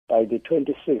by the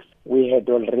 26th, we had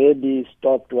already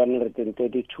stopped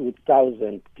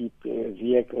 132,000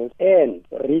 vehicles and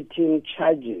written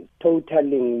charges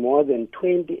totaling more than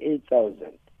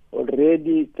 28,000.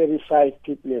 Already 35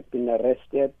 people have been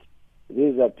arrested.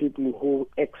 These are people who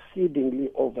exceedingly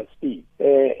overspeed.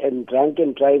 And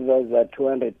drunken drivers are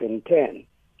 210.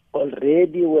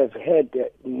 Already we've had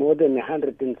more than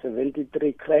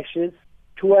 173 crashes.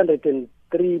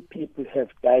 203 people have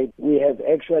died. We have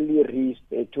actually reached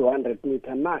a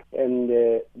 200-meter mark. And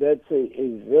that's a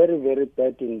very, very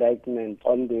bad indictment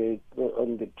on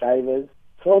the drivers.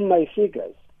 From my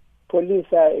figures, police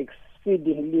are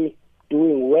exceedingly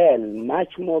doing well,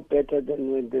 much more better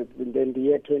than the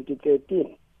year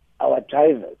 2013. Our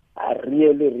drivers are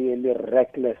really, really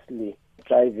recklessly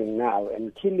driving now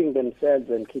and killing themselves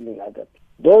and killing others.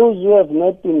 Those who have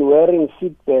not been wearing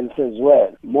seatbelts as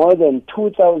well, more than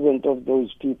 2,000 of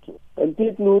those people. And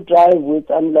people who drive with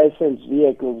unlicensed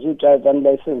vehicles,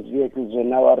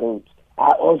 on our roads,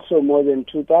 are also more than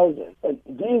 2,000. And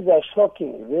these are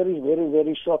shocking, very, very,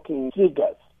 very shocking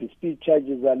figures. The speed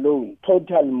charges alone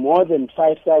total more than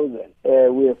 5,000.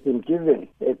 We have been given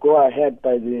a go-ahead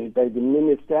by the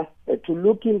minister to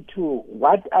look into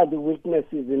what are the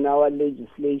weaknesses in our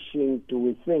legislation. Do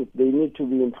we think they need to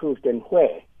be improved, and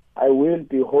where? I will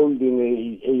be holding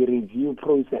a review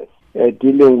process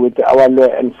dealing with our law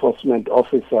enforcement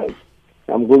officers.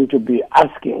 I'm going to be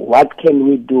asking, what can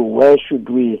we do? Where should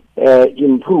we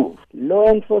improve? Law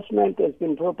enforcement has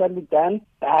been properly done,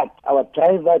 but our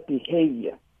driver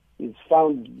behavior is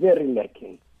found very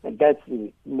lacking, and that's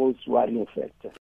the most worrying factor.